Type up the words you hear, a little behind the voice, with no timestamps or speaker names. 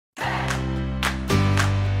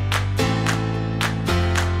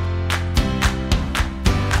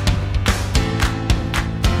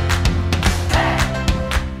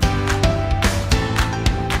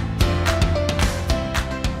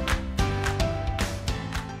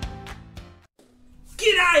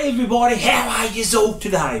G'day everybody, how are yous all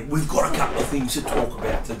today? We've got a couple of things to talk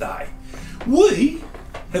about today. We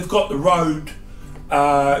have got the Rode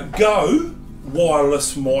Go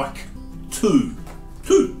Wireless Mic 2.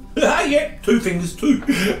 Yeah, two fingers, two.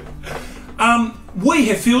 We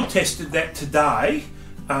have field tested that today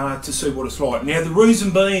to see what it's like. Now the reason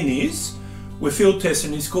being is, we're field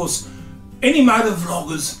testing is because any motor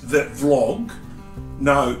vloggers that vlog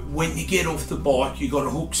know when you get off the bike you've got to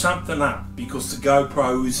hook something up, because the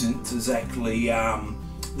GoPro isn't exactly,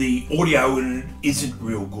 the audio in it isn't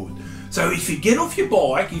real good. So if you get off your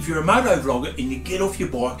bike, if you're a moto vlogger and you get off your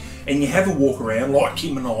bike and you have a walk around like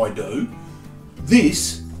Kim and I do,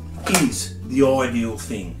 this is the ideal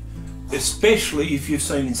thing. Especially if you've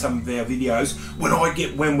seen in some of our videos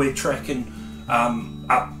when we're tracking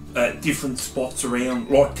up different spots around,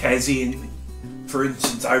 like Tassie and, for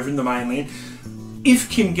instance, over in the mainland.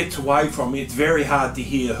 If Kim gets away from me, it's very hard to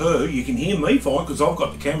hear her. You can hear me fine because I've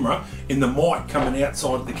got the camera and the mic coming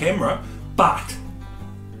outside the camera, but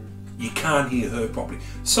you can't hear her properly.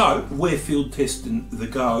 So we're field testing the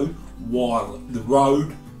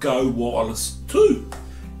Rode Go Wireless 2.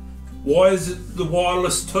 Why is it the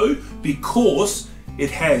Wireless 2? Because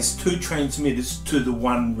it has two transmitters to the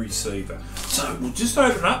one receiver. So we'll just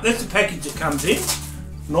open up. That's the package that comes in.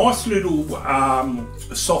 Nice little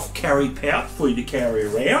soft carry pouch for you to carry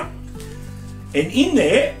around. And in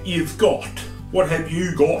there you've got, what have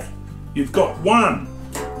you got? You've got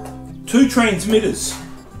two transmitters.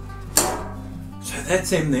 So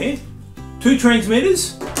that's them there. Two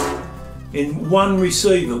transmitters and one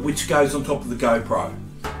receiver which goes on top of the GoPro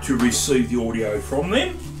to receive the audio from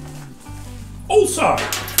them. Also,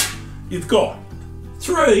 you've got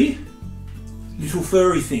three little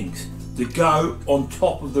furry things that go on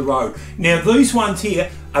top of the Rode. Now these ones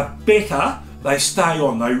here are better, they stay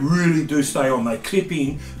on, they really do stay on, they clip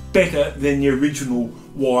in better than the original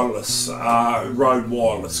wireless, Rode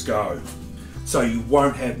Wireless Go. So you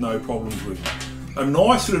won't have no problems with it. A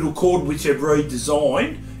nice little cord which they've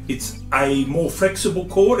redesigned. It's a more flexible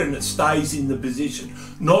cord and it stays in the position,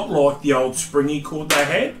 not like the old springy cord they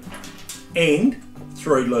had, and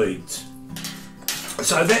three leads.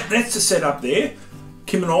 So that's the setup there.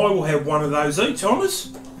 Kim and I will have one of those each on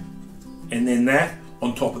us, and then that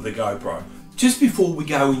on top of the GoPro. Just before we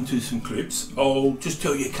go into some clips, I'll just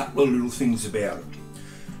tell you a couple of little things about it.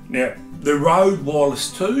 Now, the Rode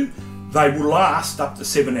Wireless 2, they will last up to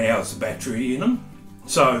 7 hours of battery in them.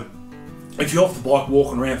 So, if you're off the bike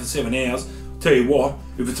walking around for 7 hours, tell you what,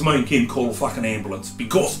 if it's me and Kim, call a fucking ambulance,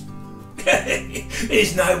 because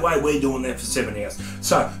there's no way we're doing that for 7 hours.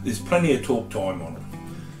 So, there's plenty of talk time on it.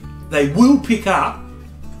 They will pick up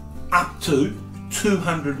to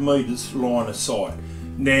 200 metres line of sight.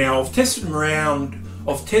 Now I've tested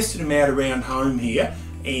them out around home here,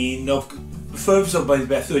 and the furthest I've been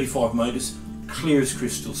about 35 metres, clear as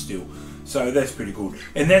crystal still. So that's pretty good.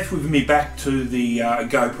 And that's with me back to the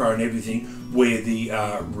GoPro and everything where the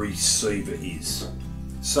receiver is.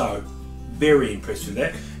 So very impressed with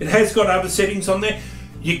that. It has got other settings on there.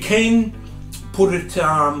 You can put it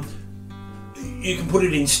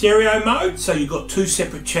in stereo mode, so you've got two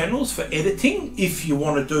separate channels for editing if you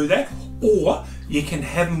want to do that, or you can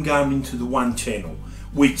have them going into the one channel,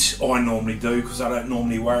 which I normally do because I don't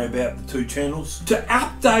normally worry about the two channels. To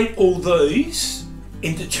update all these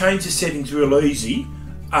and to change the settings real easy,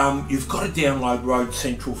 you've got to download Rode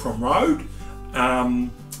Central from Rode,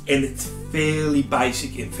 and it's fairly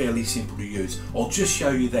basic and fairly simple to use. I'll just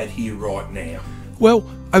show you that here right now. Well,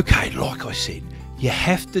 okay, like I said, you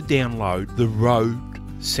have to download the Rode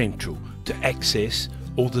Central to access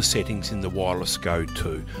all the settings in the Wireless Go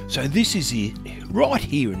 2. So this is it right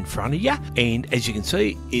here in front of you, and as you can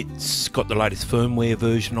see, it's got the latest firmware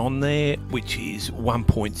version on there, which is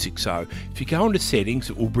 1.60. If you go into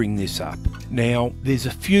settings, it will bring this up. Now there's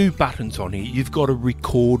a few buttons on here. You've got a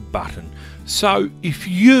record button. So if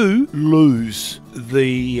you lose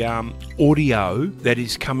the audio that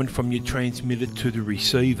is coming from your transmitter to the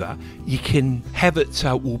receiver, you can have it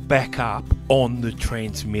so it will back up on the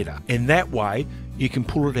transmitter, and that way you can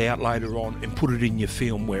pull it out later on and put it in your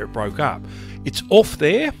film where it broke up. It's off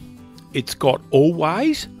there. It's got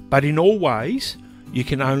always, but in always you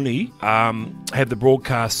can only have the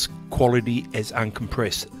broadcast quality as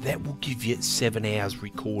uncompressed. That will give you 7 hours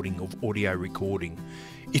recording of audio recording.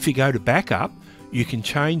 If you go to backup, you can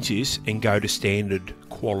change this and go to standard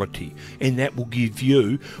quality, and that will give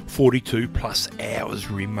you 42 plus hours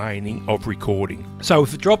remaining of recording. So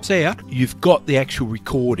if it drops out, you've got the actual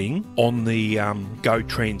recording on the Go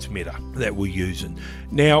transmitter that we're using.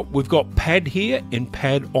 Now we've got pad here and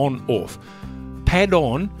pad on off. Pad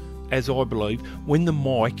on as I believe, when the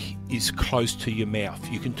mic is close to your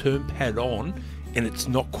mouth. You can turn pad on and it's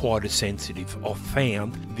not quite as sensitive. I've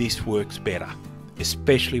found this works better,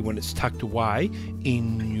 especially when it's tucked away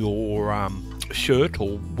in your shirt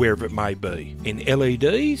or wherever it may be. In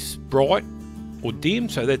LEDs, bright or dim,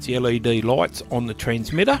 so that's the LED lights on the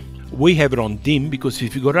transmitter. We have it on dim because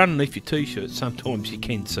if you've got it underneath your t-shirt, sometimes you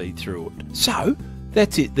can see through it. So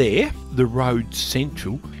that's it there, the Rode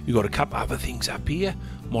Central. You've got a couple other things up here.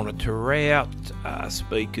 Monitor out,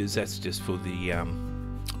 speakers, that's just for the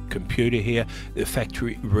computer here. The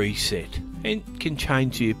factory reset, and can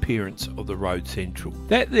change the appearance of the Rode Central.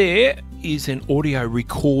 That there is an audio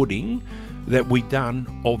recording that we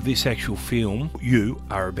done of this actual film you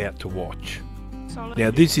are about to watch. Solid.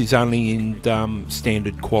 Now this is only in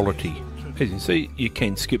standard quality. As you can see, you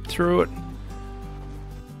can skip through it.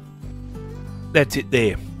 That's it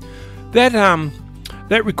there.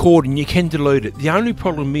 That recording, you can delete it. The only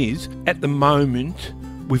problem is, at the moment,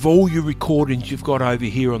 with all your recordings you've got over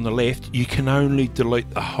here on the left, you can only delete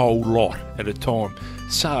the whole lot at a time.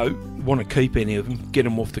 So, you want to keep any of them, get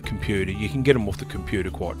them off the computer. You can get them off the computer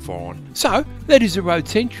quite fine. So, that is the Rode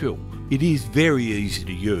Central. It is very easy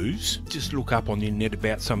to use. Just look up on the internet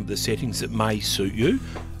about some of the settings that may suit you.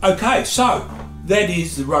 Okay, so that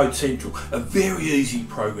is the Rode Central, a very easy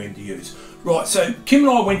program to use. Right, so Kim and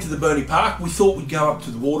I went to the Burnie Park. We thought we'd go up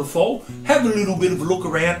to the waterfall, have a little bit of a look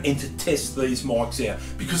around and to test these mics out.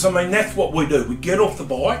 Because, I mean, that's what we do. We get off the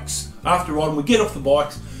bikes, after riding, we get off the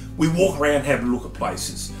bikes, we walk around, have a look at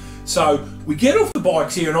places. So we get off the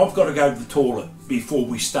bikes here and I've got to go to the toilet before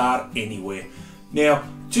we start anywhere. Now,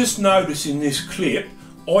 just notice in this clip,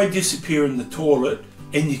 I disappear in the toilet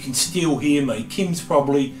and you can still hear me. Kim's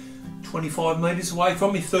probably 25 metres away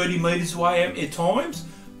from me, 30 metres away at times.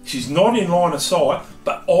 She's not in line of sight,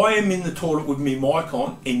 but I am in the toilet with my mic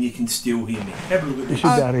on and you can still hear me. Have a look at this. You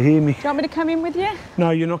should be able to hear me. Do you want me to come in with you? No,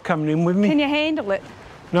 you're not coming in with me. Can you handle it?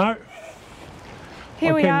 No.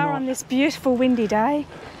 Here we are on this beautiful windy day.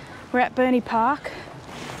 We're at Burnie Park.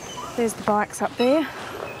 There's the bikes up there.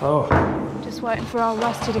 Oh. Just waiting for old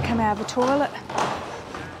Rusty to come out of the toilet.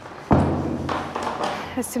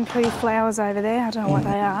 There's some pretty flowers over there. I don't know what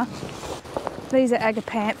they are. These are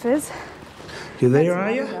agapanthus. You there,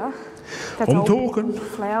 are you? That's I'm talking.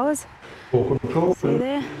 Flowers. Talking. See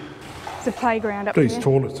there? There's a playground up there. These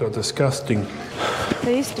toilets are disgusting.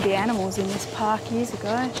 There used to be animals in this park years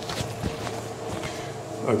ago.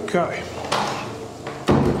 Okay.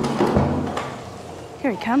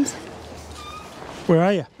 Here he comes. Where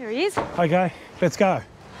are you? Here he is. Okay, let's go.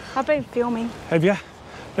 I've been filming. Have you?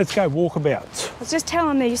 Let's go walkabouts. I was just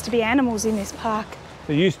telling there used to be animals in this park.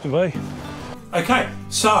 There used to be. Okay,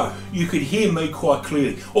 so you could hear me quite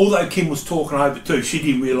clearly. Although Kim was talking over too, she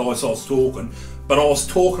didn't realise I was talking, but I was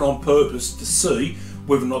talking on purpose to see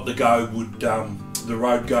whether or not the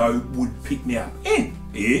Rode Go would pick me up, and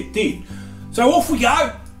it did. So off we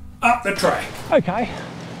go, up the track. Okay,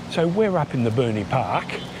 so we're up in the Burnie Park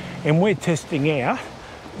and we're testing out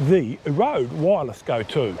the Rode Wirless Go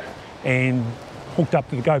 2 and hooked up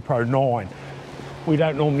to the GoPro 9. We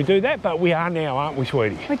don't normally do that, but we are now, aren't we,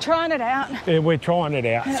 sweetie? We're trying it out. Yeah, we're trying it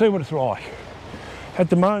out. See what it's like.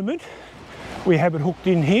 At the moment, we have it hooked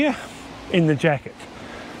in here in the jacket.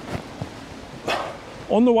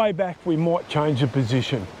 On the way back, we might change the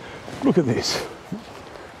position. Look at this.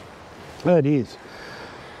 That is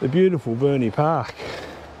the beautiful Burnie Park.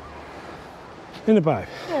 Isn't it, babe?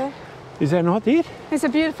 Yeah. Is that not it? There's a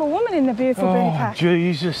beautiful woman in the beautiful Burnie Park. Oh,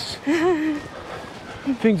 Jesus.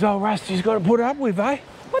 Things old Rusty's got to put up with, eh?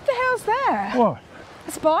 What the hell's that? What?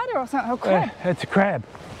 A spider or something? Oh, crab. It's a crab.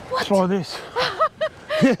 What? It's like this.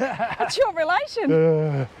 It's your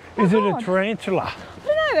relation. Is it God. a tarantula? I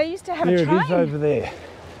don't know, they used to have There a train. it is over there.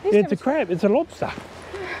 Yeah, it's a crab. It's a lobster.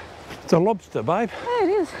 It's a lobster, babe. Yeah, it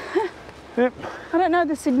is. Yep. I don't know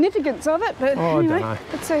the significance of it, but Oh, anyway, I don't know.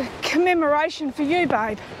 it's a commemoration for you,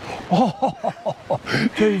 babe. Oh,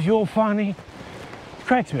 geez, you're funny.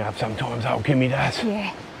 Cracks me up sometimes, old Kimmy does.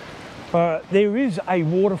 Yeah. There is a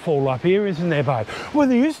waterfall up here, isn't there, babe? Well,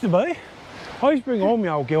 there used to be. I used to bring all my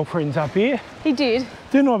old girlfriends up here. He did.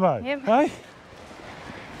 Didn't I, babe? Yep. Hey?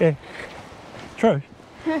 Yeah. True.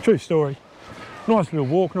 True story. Nice little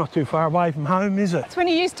walk, not too far away from home, is it? It's when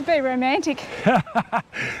he used to be romantic.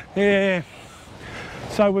 Yeah.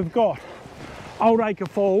 So we've got Old Acre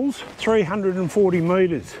Falls, 340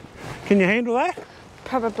 metres. Can you handle that?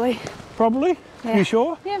 Probably. Probably? Yeah. You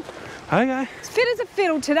sure? Yeah. Okay. It's fit as a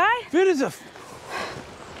fiddle today. Fit as a...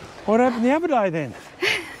 What happened the other day then?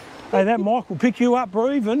 Hey, that mic will pick you up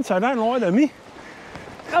breathing, so don't lie to me.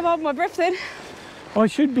 I'm on my breath then. I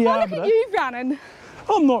should be Oh, able look to... at you running.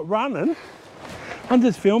 I'm not running. I'm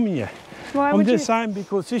just filming you. Why I'm would just you? saying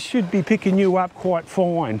because this should be picking you up quite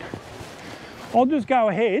fine. I'll just go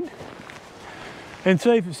ahead and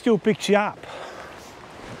see if it still picks you up.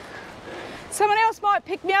 Someone else might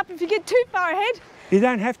pick me up if you get too far ahead. You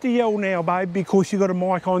don't have to yell now, babe, because you've got a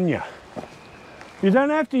mic on you. You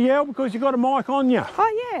don't have to yell because you've got a mic on you.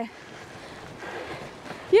 Oh, yeah.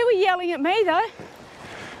 You were yelling at me, though.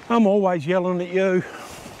 I'm always yelling at you.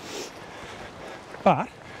 But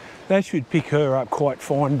that should pick her up quite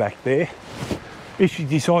fine back there. If she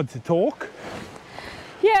decides to talk.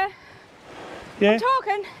 Yeah. Yeah? I'm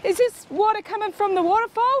talking. Is this water coming from the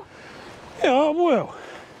waterfall? Yeah, well,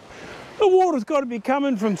 the water's got to be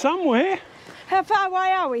coming from somewhere. How far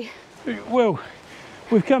away are we? Well,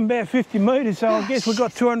 we've come about 50 metres, so I guess we've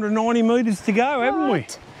got 290 metres to go, haven't we?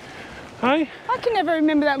 Right. Hey? I can never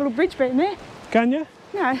remember that little bridge being there. Can you?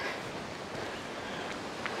 No.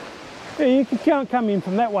 Yeah, you can't come in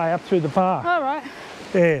from that way up through the park. All right.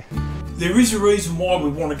 Yeah. There is a reason why we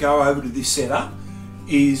want to go over to this setup,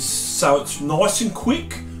 is so it's nice and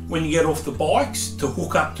quick when you get off the bikes to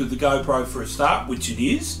hook up to the GoPro for a start, which it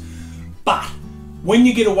is. But when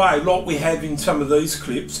you get away, like we have in some of these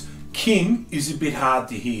clips, Kim is a bit hard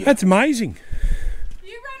to hear. That's amazing.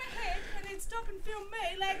 You run ahead and then stop and film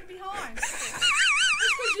me lagging behind.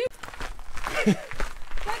 They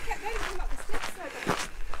didn't come up the steps so bad.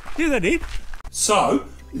 Yeah, they did. So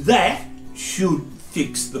that should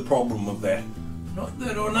fix the problem of that. Not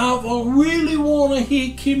that I know if I really want to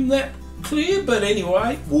hear Kim that clear, but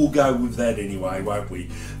anyway, we'll go with that anyway, won't we?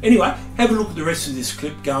 Anyway, have a look at the rest of this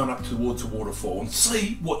clip going up towards the waterfall and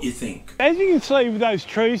see what you think. As you can see with those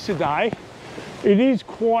trees today, it is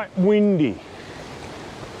quite windy.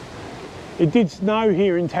 It did snow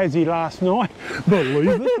here in Tassie last night,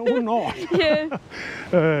 believe it or not.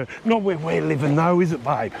 Yeah. Not where we're living though, is it,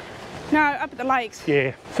 babe? No, up at the lakes.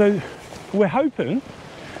 Yeah. So we're hoping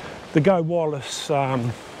the Go Wireless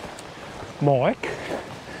mic,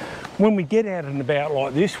 when we get out and about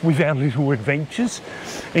like this with our little adventures,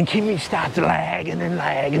 and Kimmy starts lagging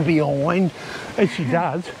behind, as she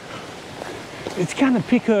does, it's going to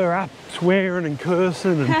pick her up swearing and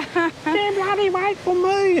cursing and yeah, bloody wait for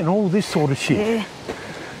me and all this sort of shit. Yeah.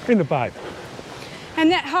 Isn't it, babe? And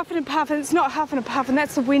that huffing and puffing, it's not huffing and puffing,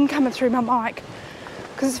 that's the wind coming through my mic.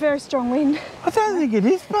 Because it's very strong wind. I don't think it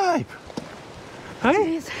is, babe.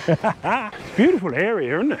 Hey? It is. Beautiful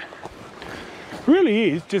area, isn't it?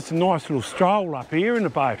 Really is just a nice little stroll up here, isn't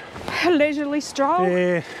it, babe? A leisurely stroll.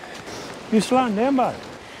 Yeah. You're slowing down, babe.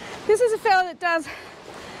 This is a fella that does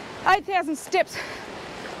 8,000 steps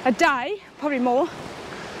a day, probably more.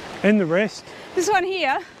 And the rest? This one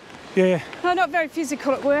here, Yeah. I'm not very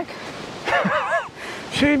physical at work.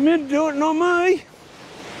 She admitted to it, not me.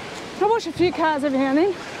 I wash a few cars every now and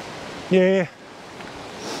then. Yeah.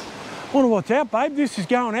 Wonder what's out, babe. This is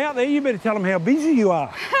going out there. You better tell them how busy you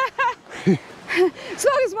are. As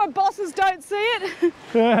long as my bosses don't see it,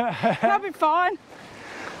 I'll be fine.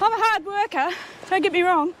 I'm a hard worker, don't get me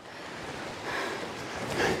wrong.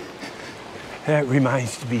 That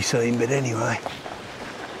remains to be seen, but anyway.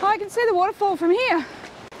 I can see the waterfall from here.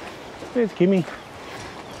 There's Kimmy.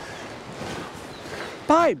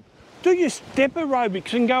 Babe, do your step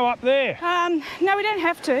aerobics and go up there. No, we don't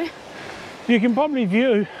have to. You can probably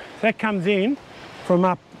view, that comes in from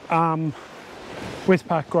up West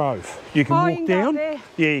Park Grove. You can walk you can go down. up there.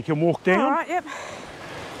 Yeah, you can walk down. All right, yep.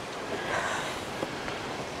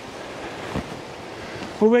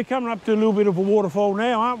 Well, we're coming up to a little bit of a waterfall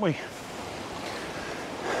now, aren't we? I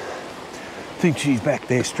think she's back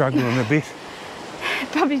there struggling a bit.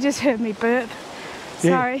 Probably just heard me burp.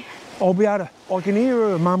 Yeah. Sorry. I'll be able to, I can hear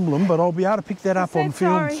her mumbling, but I'll be able to pick that up on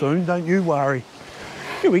film sorry. soon, don't you worry.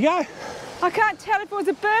 Here we go. I can't tell if it was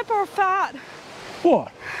a burp or a fart.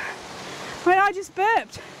 What? When I just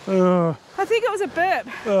burped. I think it was a burp.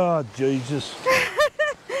 Oh, Jesus.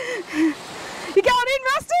 You going in,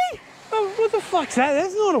 Rusty? Oh, what the fuck's that?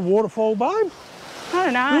 That's not a waterfall, babe. I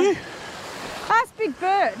don't know. Yeah. Ask Big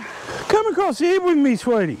Bird. Come across here with me,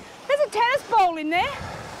 sweetie. There's a tennis ball in there,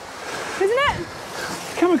 isn't it?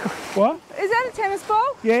 Come across. What? Is that a tennis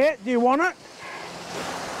ball? Yeah, do you want it?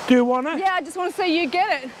 Do you want it? Yeah, I just want to see you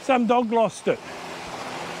get it. Some dog lost it.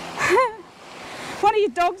 One of your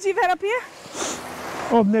dogs you've had up here?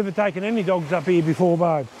 I've never taken any dogs up here before,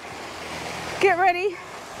 babe. Get ready.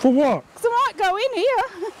 For what? Because I might go in here.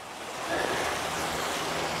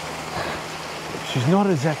 She's not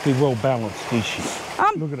exactly well balanced, is she?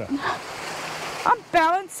 Look at her. I'm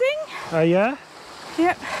balancing. Oh, yeah?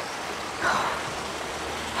 Yep.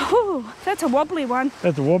 Ooh, that's a wobbly one.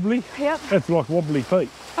 That's a wobbly? Yep. That's like wobbly feet.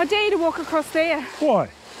 I dare you to walk across there. Why?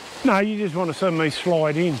 No, you just want to see me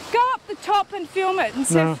slide in. Go up the top and film it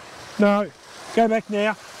instead No, of... no. Go back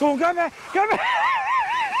now. Go on, go back. Go back.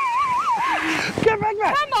 Go back,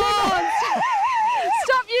 mate. Come on!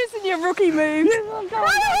 Stop using your rookie moves. Yes, I'm going.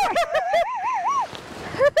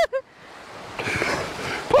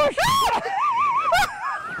 Push!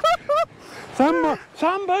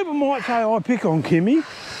 Some people might say I pick on Kimmy,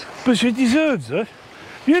 but she deserves it.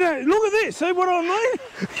 You know, look at this, see what I mean?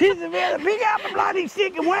 She's about to pick up the bloody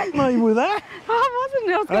stick and whack me with that. I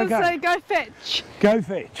wasn't. I was going to Okay. say go fetch. Go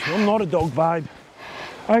fetch. I'm not a dog, babe.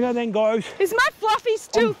 Okay then, guys. Is my fluffy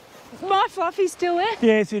still... My fluffy's still there?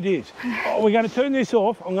 Yes, it is. Oh, we're going to turn this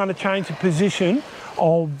off. I'm going to change the position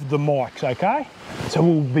of the mics, okay? So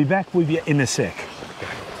we'll be back with you in a sec.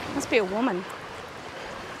 Must be a woman.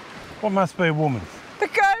 What must be a woman? The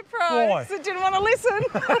GoPro. Why? So didn't want to listen.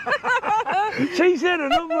 She said it,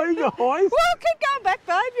 not me, guys. Well, keep going back,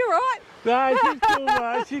 babe. You're right. No, she's cool,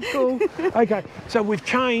 mate. She's cool. Okay, so we've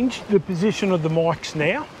changed the position of the mics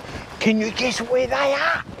now. Can you guess where they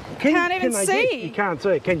are? Can't even they see. guess? You can't see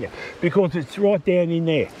it, can you? Because it's right down in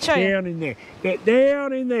there. Show you. Down in there.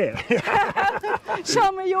 Down in there.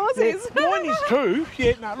 Show me yours is. Mine is too.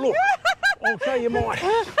 Yeah, no, look. I'll show you mine.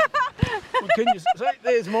 Well, can you see?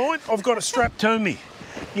 There's mine. I've got it strapped to me.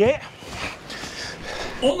 Yeah.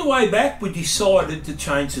 On the way back, we decided to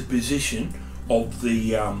change the position of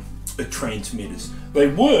the transmitters. They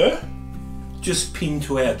were just pinned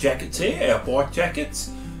to our jackets here, our bike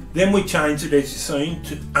jackets. Then we changed it, as you've seen,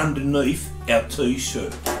 to underneath our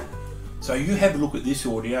t-shirt. So you have a look at this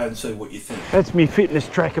audio and see what you think. That's my fitness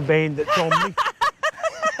tracker band that's on me.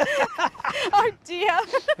 Oh dear.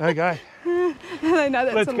 Okay. I know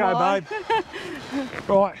that's Let's a go, lie. babe.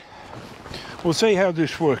 Right. We'll see how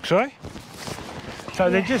this works, eh? So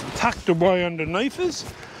they're just tucked away underneath us.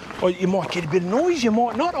 Or you might get a bit of noise, you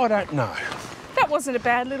might not, I don't know. That wasn't a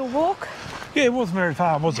bad little walk. Yeah, it wasn't very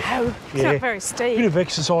far, was it? No, it's Yeah. not very steep. Bit of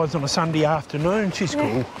exercise on a Sunday afternoon, she's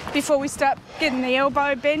cool. Before we start getting the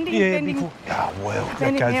elbow bending. Yeah, bending. before... Oh, well, that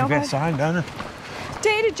bending goes the without elbow. saying, don't it?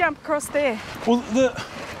 Dare to jump across there. Well,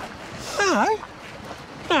 No,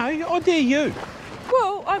 I dare you.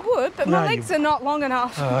 Well, I would, but my No, legs are not long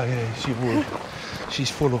enough. Oh, yeah, she would. She's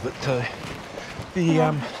full of it too.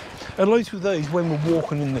 At least with these, when we're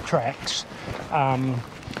walking in the tracks,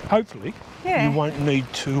 hopefully Yeah. you won't need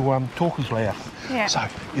to talk as loud. Yeah. So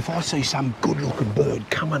if I see some good-looking bird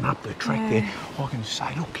coming up the track there, I can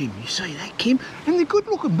say, look, Kim, you see that, Kim? And the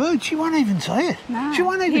good-looking bird, she won't even see it. No, She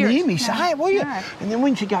won't even hear hear it. me No, say it, will you? no. And then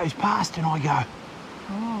when she goes past and I go,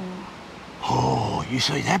 oh, you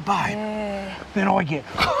see that, babe? Yeah. Then I get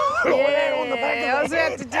on the back of I was the about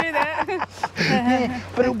head. to do that. Yeah,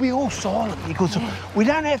 but it'll be all silent because we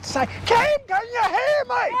don't have to say, Kim, can you hear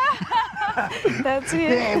me? That's it.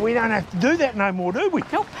 Yeah, we don't have to do that no more, do we?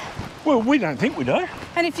 Nope. Well, we don't think we do.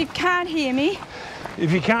 And if you can't hear me,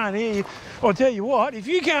 If you can't hear you, I'll tell you what, if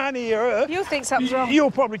you can't hear her, you'll think something's wrong. you're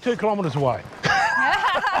probably 2 kilometres away.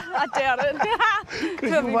 I doubt it. Because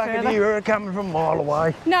Could be you can further. hear her coming from a mile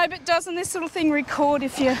away. No, but doesn't this little thing record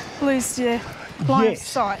if you lose your line of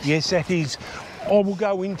sight? Yes, that is. I will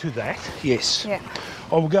go into that, yes. Yeah.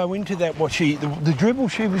 I will go into that, the dribble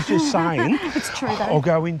she was just saying. It's true though. I'll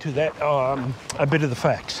go into that, a bit of the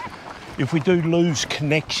facts. If we do lose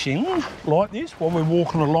connection like this while we're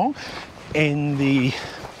walking along, and these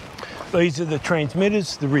are the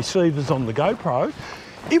transmitters, the receivers on the GoPro,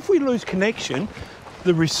 if we lose connection,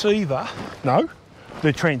 the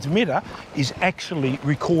transmitter is actually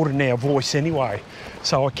recording our voice anyway.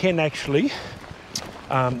 So I can actually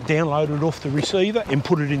download it off the receiver and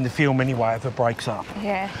put it in the film anyway if it breaks up.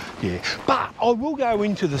 Yeah. Yeah, but I will go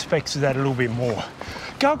into the specs of that a little bit more.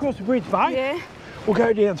 Go across the bridge, babe. Yeah. We'll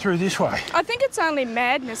go down through this way. I think it's only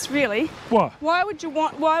madness, really. What? Why would you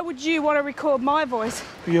want to record my voice?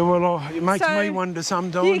 Yeah, well, it makes So me wonder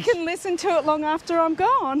sometimes. You can listen to it long after I'm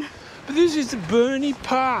gone. But this is the Burnie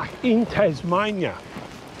Park in Tasmania.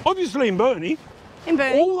 Obviously in Burnie, In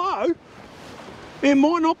Burnie. although it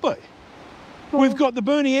might not be. We've got the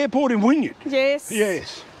Burnie Airport in Wynyard. Yes.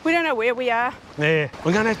 Yes. We don't know where we are. Yeah,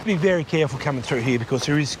 we're going to have to be very careful coming through here because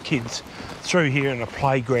there is kids through here in a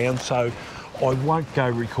playground, so I won't go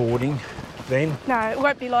recording then. No, it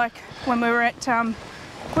won't be like when we were at,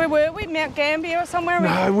 where were we? Mount Gambier or somewhere?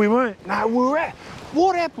 No, we weren't. No, we were at,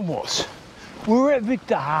 what happened was, we were at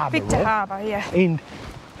Victor Harbour, Victor right? Harbour, yeah. And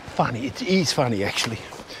funny, it is funny actually.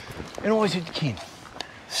 And I said to Kim,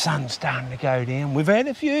 sun's starting to go down. We've had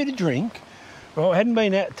a few to drink. Well, I hadn't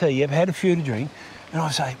been out to tea yet, but had a few to drink. And I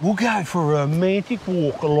say, we'll go for a romantic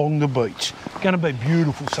walk along the beach. Going to be a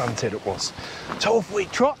beautiful sunset it was. So off we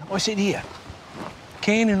trot. I said, here,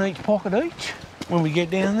 can in each pocket each. When we get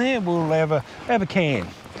down there, we'll have a can.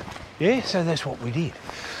 Yeah, so that's what we did.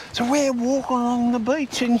 So we're walking along the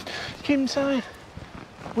beach and Kim's saying,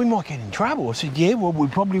 we might get in trouble. I said, yeah, well, we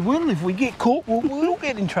probably will. If we get caught, we'll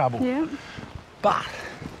get in trouble. Yeah. But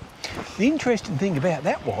the interesting thing about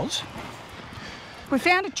that was... We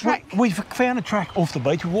found a track. We found a track off the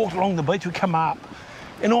beach. We walked along the beach, we come up.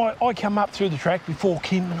 And I come up through the track before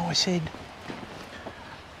Kim and I said,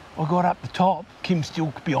 I got up the top, Kim's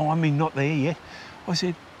still behind me, not there yet. I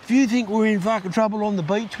said, if you think we're in fucking trouble on the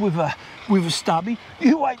beach with a stubby,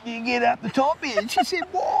 you wait till you get up the top here. And she said,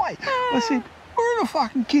 why? I said, we're in a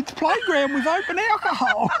fucking kid's playground with open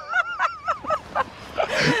alcohol.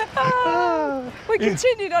 We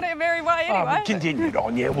continued on our merry way anyway. Oh, we continued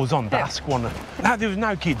on, yeah, it was on dusk, wasn't it? No, there was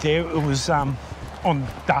no kids there, it was on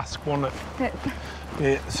dusk, wasn't it?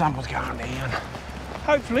 Yeah, the sun was going down.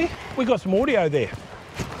 Hopefully, we got some audio there.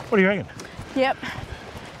 What do you reckon? Yep.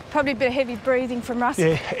 Probably a bit of heavy breathing from Russ.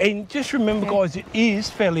 Yeah, and just remember, guys, it is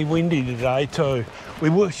fairly windy today too. We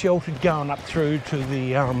were sheltered going up through to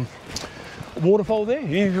the waterfall there,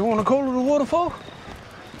 if you want to call it a waterfall.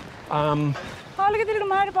 Oh, look at the little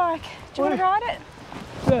motorbike. Do you want to ride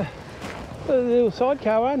it? The little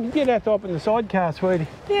sidecar one. Get out up in the sidecar, sweetie.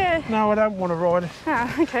 Yeah. No, I don't want to ride it.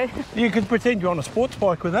 Oh, okay. You could pretend you're on a sports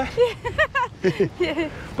bike with that. Yeah. Yeah.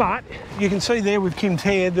 But you can see there with Kim's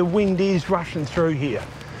hair, the wind is rushing through here.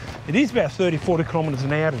 It is about 30, 40 kilometres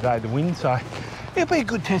an hour today, the wind, so it'll be a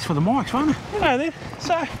good test for the mics, won't it? Yeah. Then,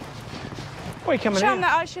 so, where are you coming Show out? them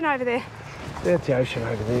the ocean over there. That's the ocean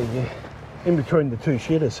over there, yeah. In between the two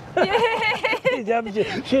shitters. Yeah.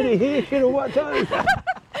 Shitter here, shitter what too?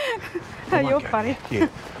 Oh, you're funny. Yeah.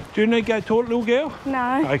 Do you need to go toilet, little girl?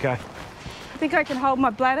 No. Okay. I think I can hold my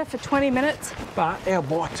bladder for 20 minutes. But our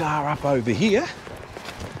bikes are up over here.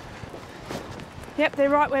 Yep, they're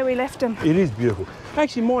right where we left them. It is beautiful.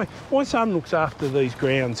 Actually, my son looks after these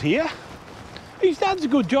grounds here. He does a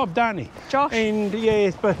good job, doesn't he? Josh? And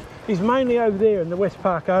yes, but he's mainly over there in the West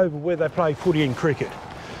Park Oval where they play footy and cricket.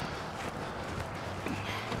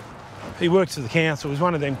 He works for the council. He's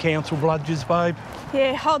one of them council bludgers, babe.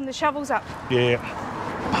 Yeah, holding the shovels up. Yeah.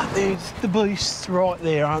 But there's the beasts right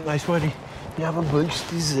there, aren't they, sweetie? The other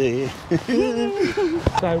beast is there.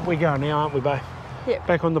 So we're going now, aren't we, babe? Yep.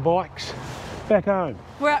 Back on the bikes. Back home.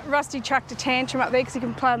 Rusty chucked a tantrum up there because he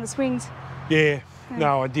can play on the swings. Yeah.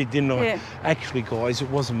 No, I did, didn't I? Yeah. Actually, guys, it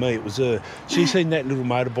wasn't me, it was her. She seen that little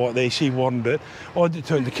motorbike there, she wanted it. I had to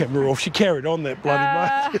turn the camera off. She carried on that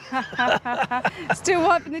bloody mate. Still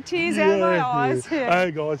wiping the tears out of my eyes. Yeah.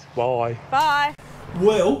 Hey, guys, bye. Bye.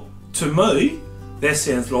 Well, to me, that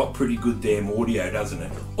sounds like pretty good damn audio, doesn't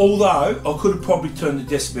it? Although, I could have probably turned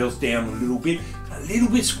the decibels down a little bit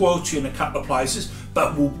squelchy in a couple of places,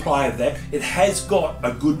 but we'll play with that. It has got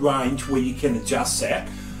a good range where you can adjust that.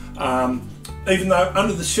 Even though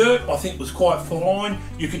under the shirt I think was quite fine,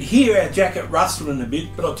 you could hear our jacket rustling a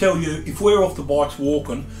bit, but I'll tell you, if we're off the bikes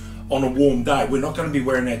walking on a warm day, we're not going to be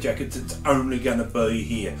wearing our jackets, it's only going to be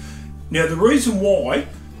here. Now the reason why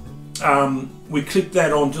we clipped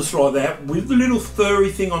that on just like that, with the little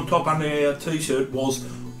furry thing on top under our t-shirt, was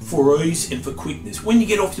for ease and for quickness. When you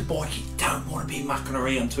get off your bike, you don't want to be mucking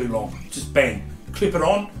around too long. Just bang, clip it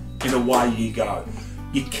on, and away you go.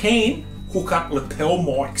 You can hook up lapel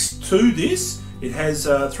mics to this. It has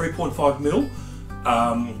a 3.5mm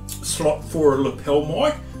slot for a lapel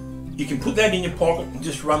mic. You can put that in your pocket and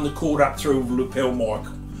just run the cord up through a lapel mic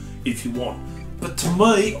if you want. But to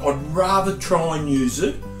me, I'd rather try and use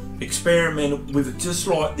it, experiment with it just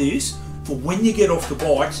like this, for when you get off the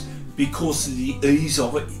bikes, because of the ease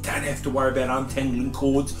of it. You don't have to worry about untangling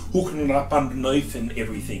cords, hooking it up underneath and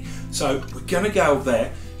everything. So we're going to go with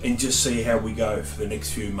that and just see how we go for the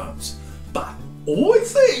next few months. But I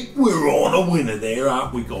think we're on a winner there,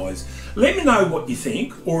 aren't we, guys? Let me know what you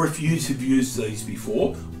think, or if you have used these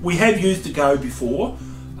before. We have used the Go before,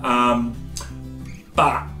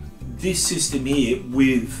 but this system here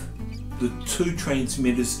with the two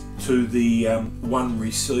transmitters to the one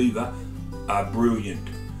receiver are brilliant,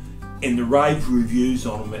 and the rave reviews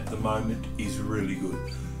on them at the moment is really good.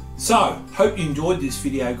 So, hope you enjoyed this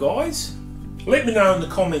video, guys. Let me know in the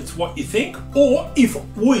comments what you think, or if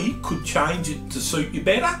we could change it to suit you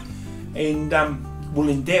better, and we'll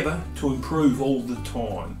endeavour to improve all the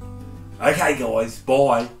time. Okay guys,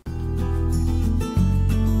 bye.